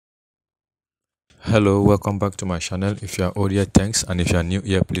Hello, welcome back to my channel. If you are old here, thanks, and if you are new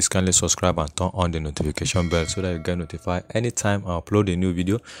here, please kindly subscribe and turn on the notification bell so that you get notified anytime I upload a new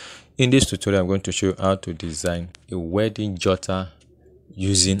video. In this tutorial, I'm going to show you how to design a wedding jotter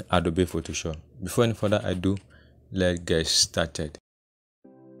using Adobe Photoshop. Before any further ado, let's get started.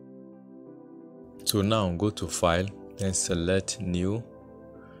 So now go to File, then select New.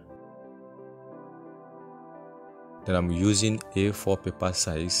 Then I'm using A4 paper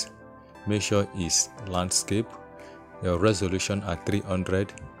size. Make sure it's landscape. Your resolution at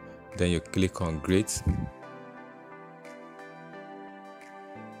 300. Then you click on Create.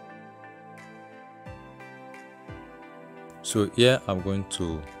 So here I'm going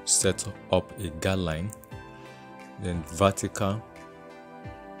to set up a guideline, then vertical.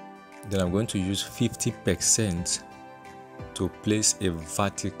 Then I'm going to use 50% to place a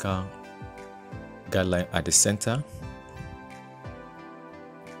vertical guideline at the center.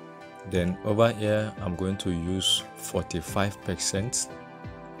 Then over here I'm going to use 45%.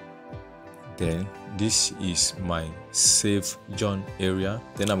 Then this is my save John area.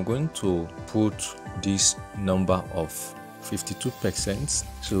 Then I'm going to put this number of 52%.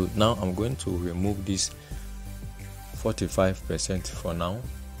 So now I'm going to remove this 45% for now.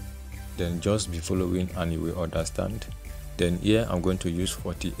 Then just be following and you will understand. Then here I'm going to use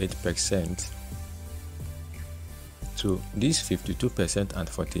 48%. So this 52% and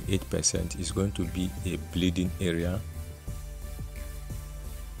 48% is going to be a bleeding area.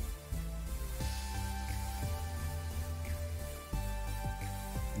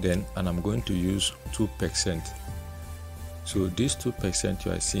 Then and I'm going to use 2%. So this 2%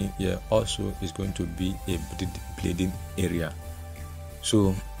 you are seeing here also is going to be a bleeding area.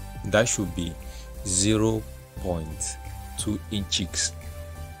 So that should be 0.2 inches.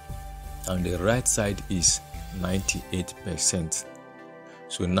 And the right side is 98%.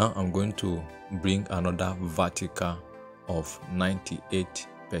 So now I'm going to bring another vertical of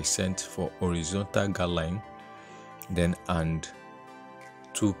 98% for horizontal guideline, then and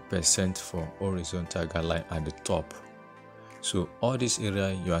 2% for horizontal guideline at the top. So all this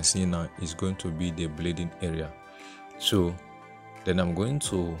area you are seeing now is going to be the bleeding area. So then I'm going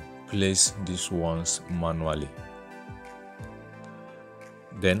to place these ones manually.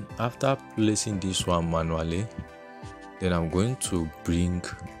 Then after placing this one manually, then I'm going to bring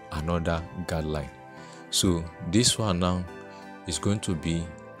another guideline. So this one now is going to be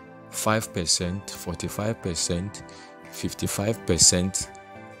 5%, 45%, 55%,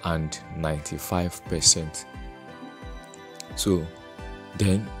 and 95%. So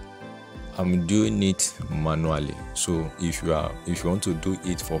then I'm doing it manually. So if you want to do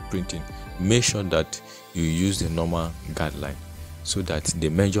it for printing, make sure that you use the normal guideline, so that the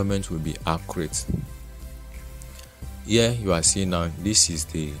measurement will be accurate. Here you are seeing now, this is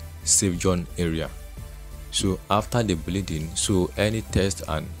the save John area. So after the bleeding, so any text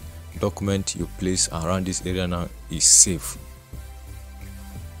and document you place around this area now is safe.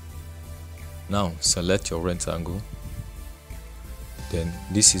 Now select your rectangle. Then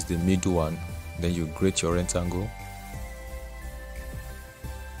this is the middle one. Then you grade your rectangle.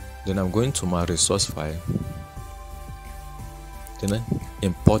 Then I'm going to my resource file. Then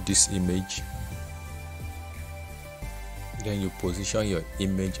import this image. Then you position your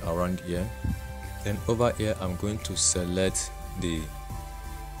image around here. Then over here I'm going to select the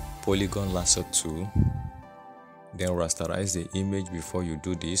polygon lasso tool. Then rasterize the image before you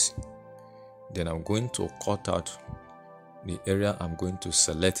do this. Then I'm going to cut out the area I'm going to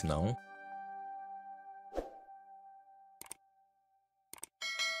select now.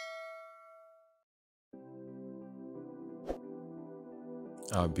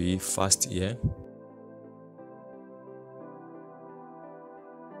 I'll be fast here.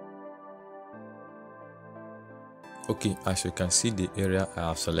 Okay, as you can see the area I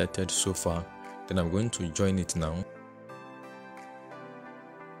have selected so far, then I'm going to join it now.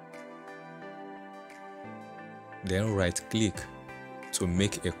 Then right click to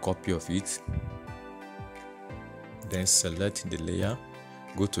make a copy of it. Then select the layer,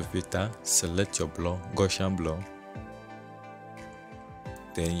 go to filter, select your blur, Gaussian blur.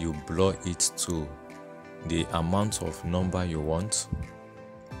 Then you blur it to the amount of number you want.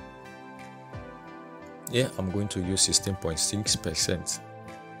 Here I'm going to use 16.6%.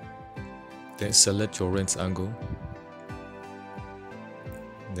 Then select your rectangle.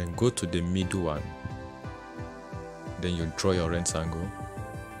 Then go to the middle one. Then you draw your rectangle.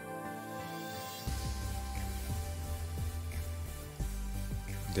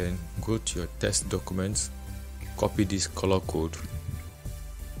 Then go to your text document, copy this color code.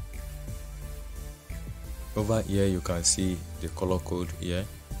 Over here you can see the color code here.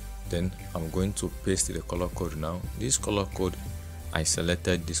 Then I'm going to paste the color code now. This color code, I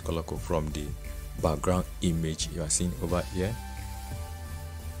selected this color code from the background image you are seeing over here.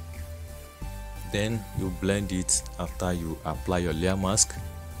 Then you blend it after you apply your layer mask.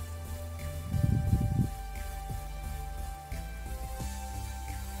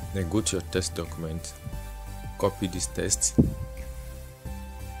 Then go to your text document, copy this text,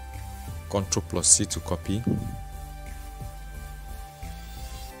 Ctrl+C to copy,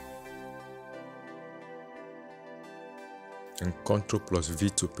 and Ctrl+V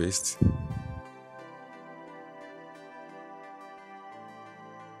to paste.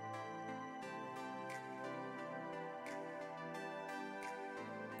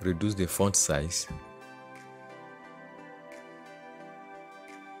 Reduce the font size.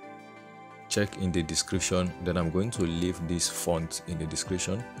 Check in the description. Then I'm going to leave this font in the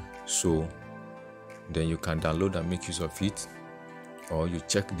description, so then you can download and make use of it, or you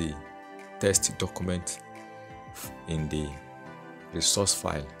check the text document in the resource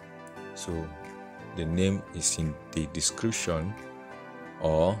file. So the name is in the description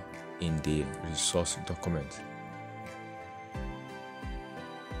or in the resource document.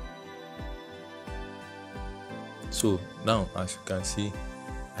 So now, as you can see,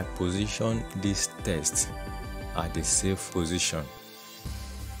 I position this text at the safe position.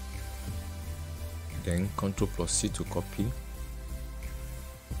 Then Ctrl+C to copy.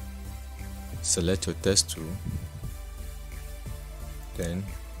 Select your text tool. Then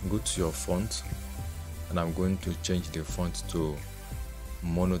go to your font, and I'm going to change the font to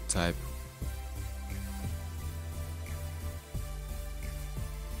Monotype.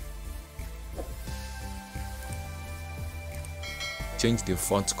 Change the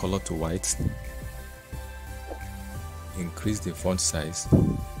font color to white. Increase the font size.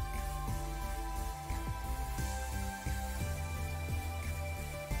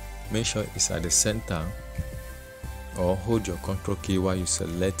 Make sure it's at the center, or hold your Ctrl key while you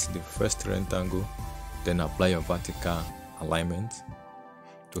select the first rectangle, then apply your vertical alignment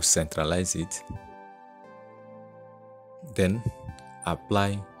to centralize it. Then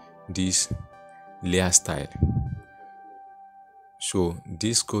apply this layer style. So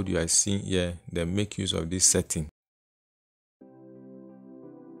this code you are seeing here, then make use of this setting.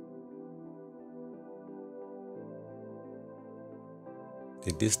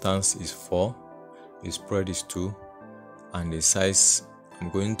 The distance is 4, the spread is 2, and the size, I'm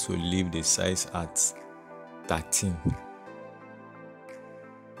going to leave the size at 13.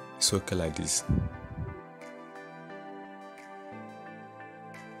 It's okay like this.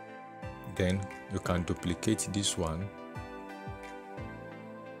 Then you can duplicate this one.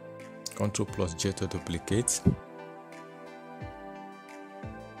 Ctrl+J to duplicate.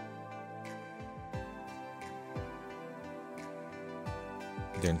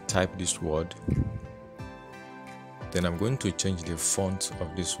 Then type this word. Then I'm going to change the font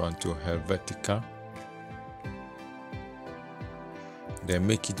of this one to Helvetical. Then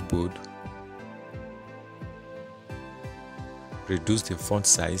make it bold. Reduce the font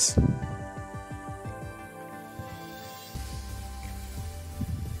size.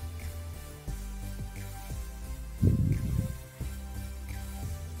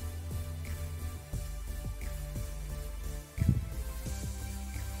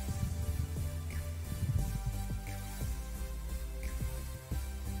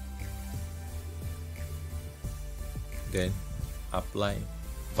 Then apply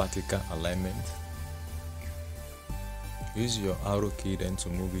vertical alignment. Use your arrow key then to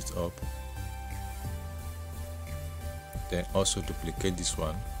move it up. Then also duplicate this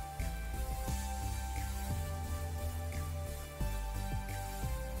one.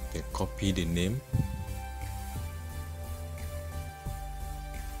 Then copy the name.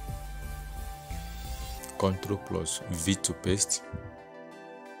 Ctrl+V to paste.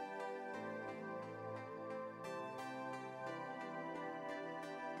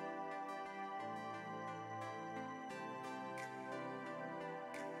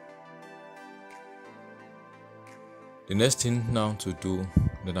 The next thing now to do,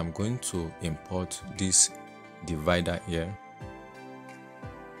 then I'm going to import this divider here.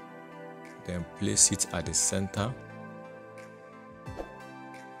 Then place it at the center.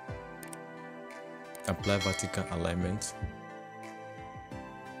 Apply vertical alignment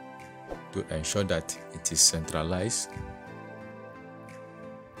to ensure that it is centralized.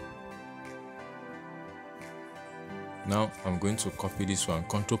 Now I'm going to copy this one,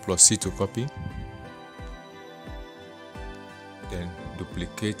 Ctrl+C to copy. Then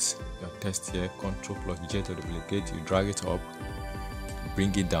duplicate your text here, Ctrl+J to duplicate. You drag it up,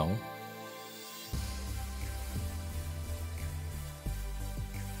 bring it down.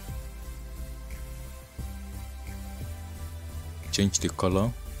 change the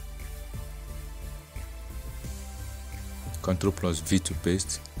color, Ctrl+V to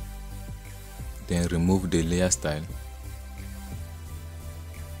paste, then remove the layer style,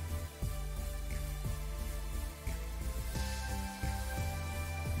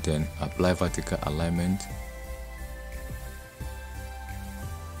 then apply vertical alignment,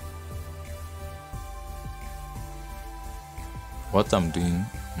 what I'm doing,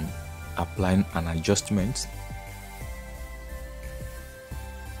 applying an adjustment,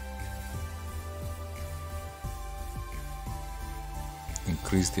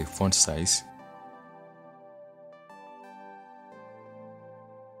 increase the font size,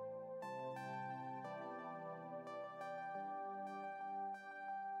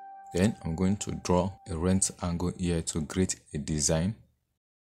 then I'm going to draw a rent angle here to create a design.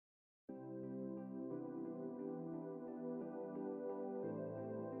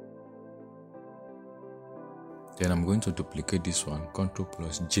 Then I'm going to duplicate this one,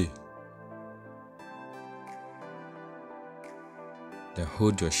 Ctrl+J. Then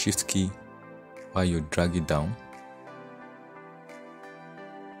hold your shift key while you drag it down.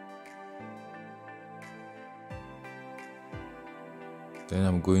 Then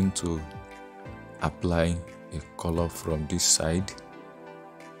I'm going to apply a color from this side.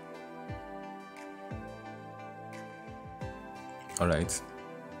 Alright.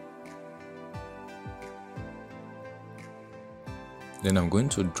 Then I'm going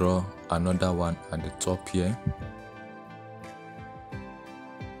to draw another one at the top here.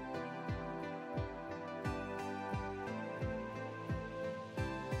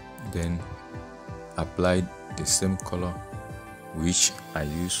 Then apply the same color which I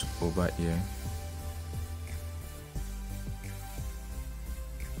use over here.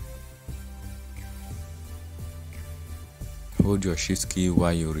 Hold your shift key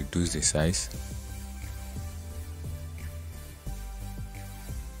while you reduce the size.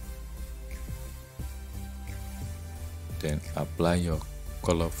 Then apply your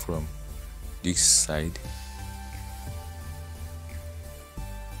color from this side.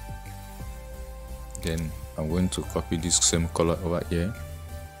 Then I'm going to copy this same color over here.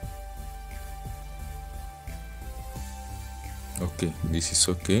 Okay, this is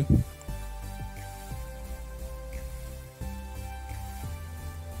okay.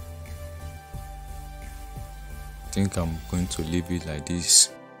 I think I'm going to leave it like this.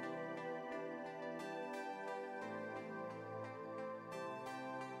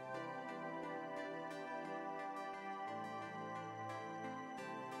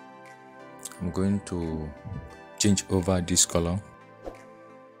 I'm going to change over this color.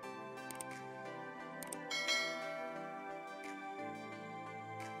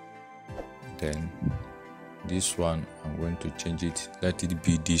 Then this one, I'm going to change it, let it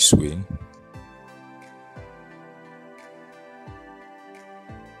be this way.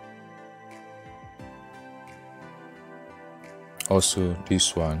 Also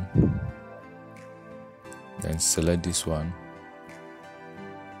this one, then select this one,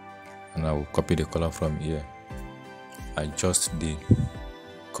 and I will copy the color from here. Adjust the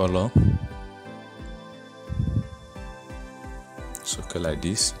color, so okay, like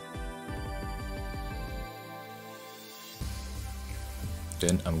this.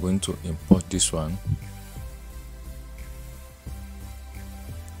 Then I'm going to import this one,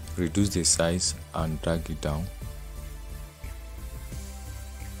 reduce the size and drag it down.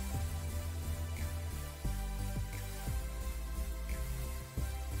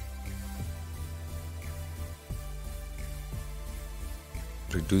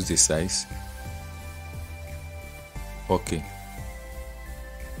 Reduce the size. Okay.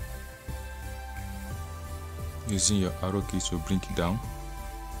 Using your arrow key to bring it down.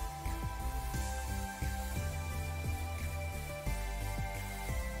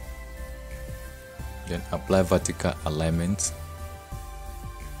 Then apply vertical alignment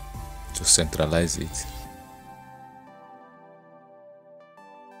to centralize it.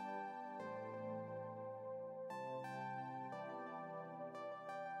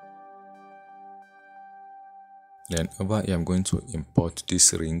 Then over here I'm going to import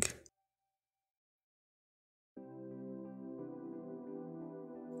this ring.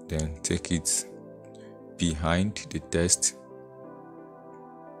 Then take it behind the text.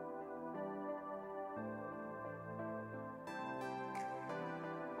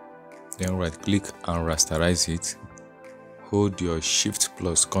 Then right click and rasterize it. Hold your Shift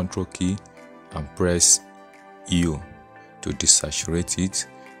plus Ctrl key and press U to desaturate it.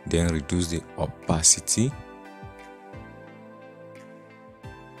 Then reduce the opacity.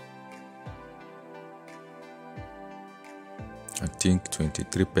 I think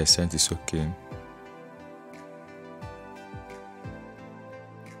 23% is okay.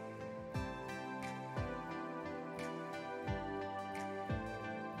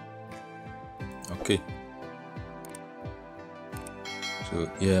 So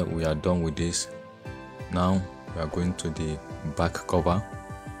here we are done with this. Now we are going to the back cover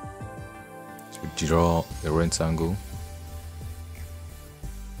to draw a rectangle.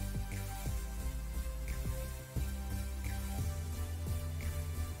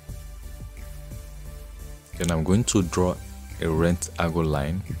 Then I'm going to draw a rectangle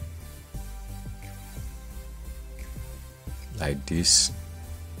line like this.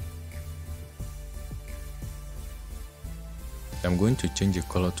 I'm going to change the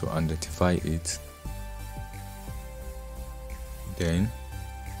color to identify it. Then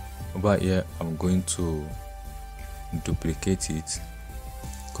over here I'm going to duplicate it,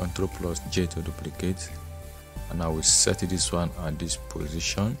 Ctrl+J to duplicate, and I will set this one at this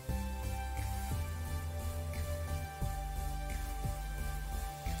position.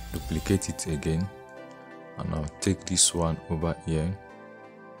 Duplicate it again, and I'll take this one over here.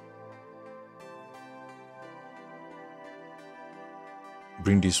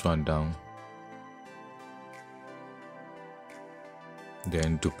 Bring this one down,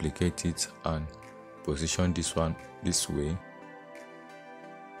 then duplicate it and position this one this way.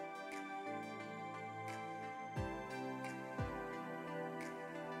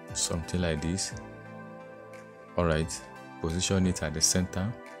 Something like this. Alright, position it at the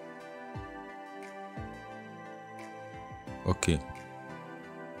center. Okay.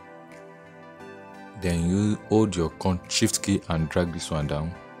 Then you hold your Shift key and drag this one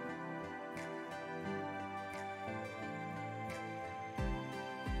down.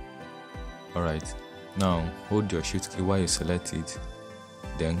 Alright, now hold your Shift key while you select it,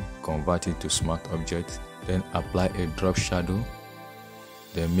 then convert it to Smart Object, then apply a drop shadow,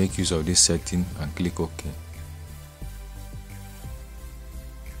 then make use of this setting and click OK.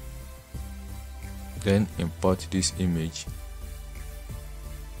 Then import this image.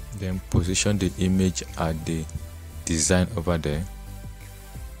 Then position the image at the design over there.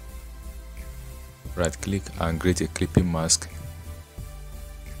 Right click and create a clipping mask.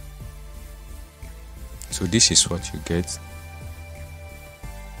 So this is what you get.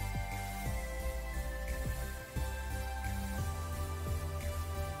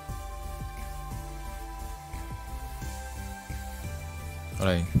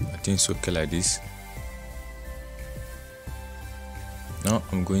 Alright, I think it's okay like this. Now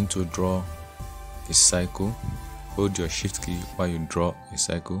I'm going to draw a cycle. Hold your Shift key while you draw a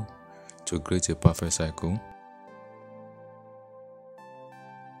cycle to create a perfect cycle.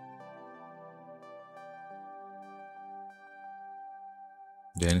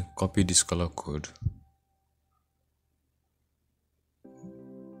 Then copy this color code.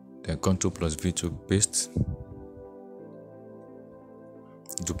 Then Ctrl+V to paste.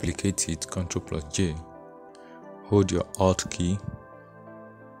 Duplicate it, Ctrl+J. Hold your Alt key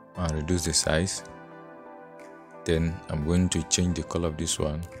and reduce the size. Then I'm going to change the color of this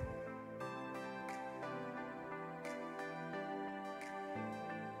one.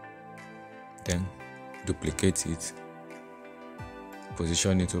 Then duplicate it,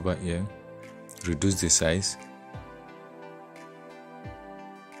 position it over here, reduce the size.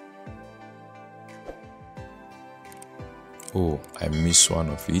 Oh, I missed one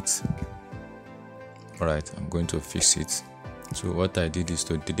of it. Alright, I'm going to fix it. So what I did is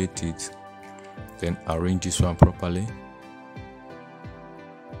to delete it, then arrange this one properly.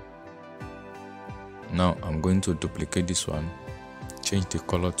 Now I'm going to duplicate this one, change the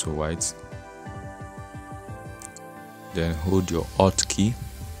color to white, then hold your Alt key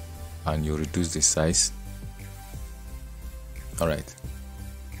and you reduce the size. Alright,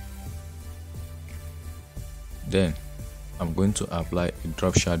 then I'm going to apply a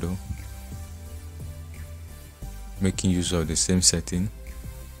drop shadow, making use of the same setting.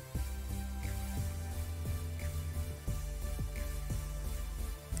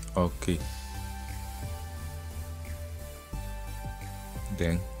 Okay.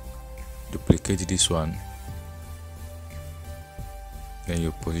 Then duplicate this one. Then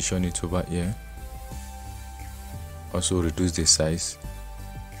you position it over here. Also reduce the size.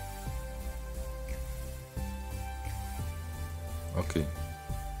 Okay.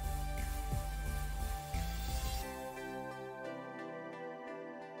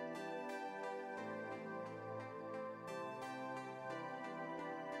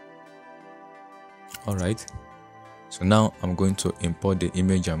 Alright, so now I'm going to import the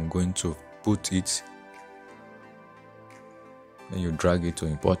image. I'm going to put it, then you drag it to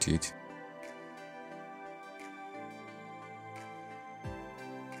import it.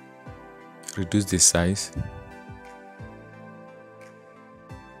 Reduce the size.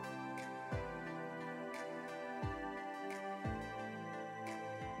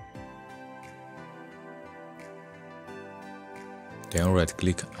 Then right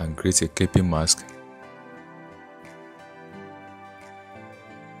click and create a clipping mask.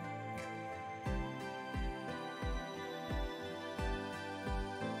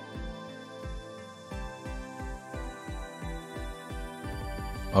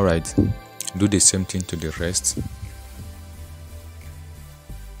 Alright, do the same thing to the rest.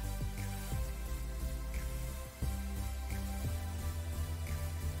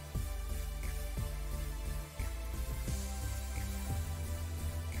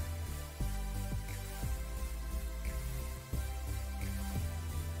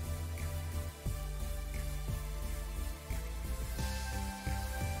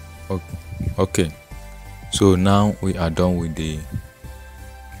 Okay, so now we are done with the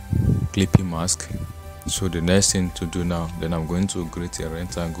clipping mask. So the next thing to do now, then I'm going to create a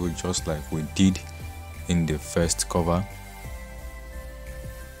rectangle just like we did in the first cover.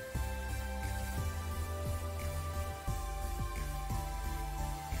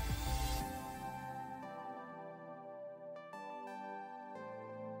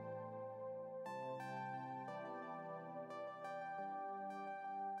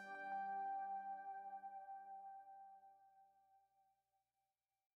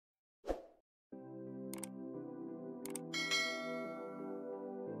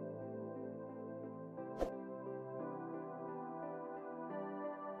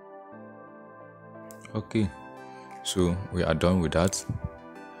 Okay, so we are done with that.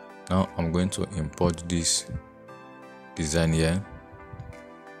 Now I'm going to import this design here,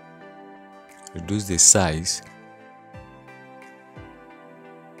 reduce the size.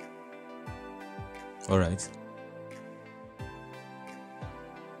 Alright,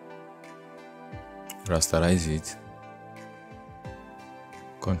 rasterize it,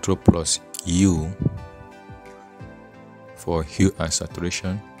 Ctrl plus U for hue and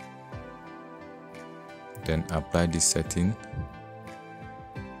saturation, then apply this setting.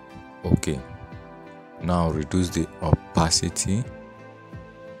 Okay, now reduce the opacity.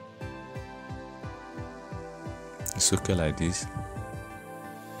 It's okay like this.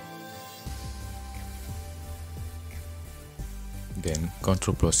 Then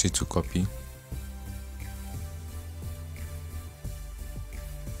Ctrl plus C to copy.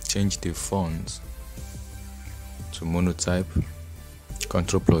 Change the font to Monotype.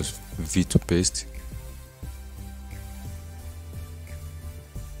 Ctrl plus V to paste.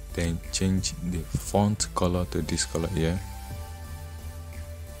 Then change the font color to this color here.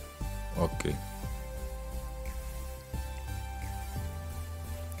 Okay.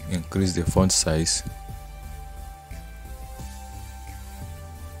 Increase the font size.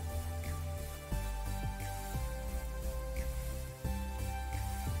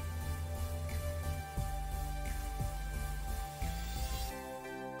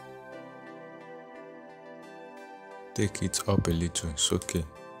 Take it up a little, it's okay.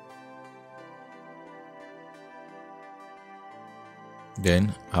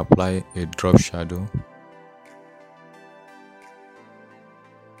 Then apply a drop shadow.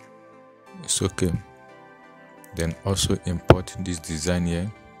 It's okay. Then also import this design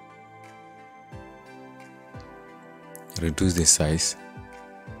here. Reduce the size.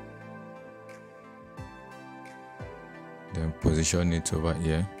 Then position it over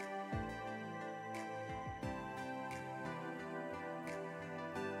here.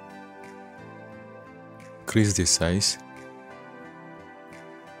 Increase the size.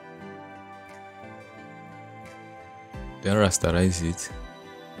 Then rasterize it.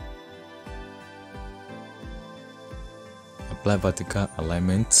 Apply vertical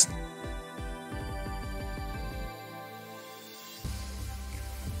alignment.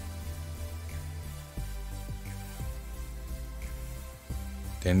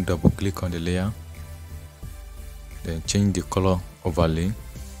 Then double click on the layer. Then change the color overlay.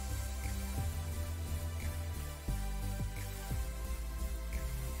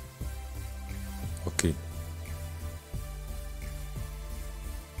 Okay.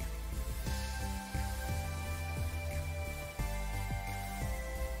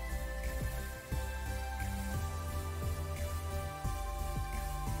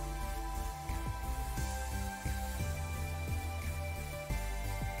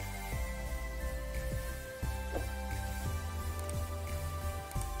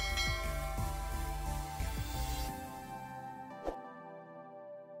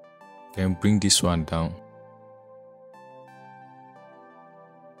 Then bring this one down.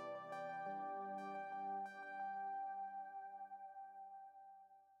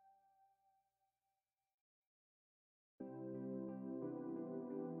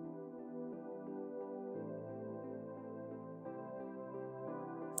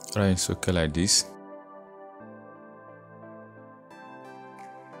 Right, it's okay like this.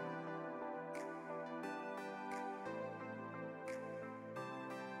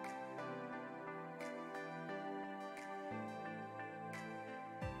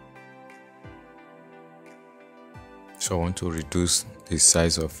 So I want to reduce the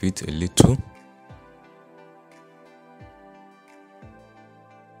size of it a little.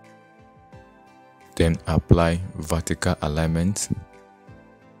 Then apply vertical alignment.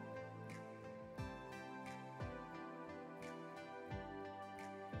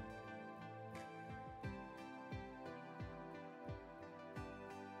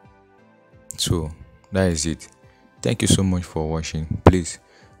 So that is it. Thank you so much for watching. Please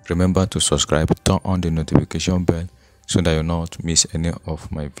remember to subscribe, turn on the notification bell so that you not miss any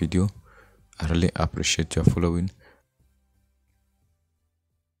of my video. I really appreciate your following.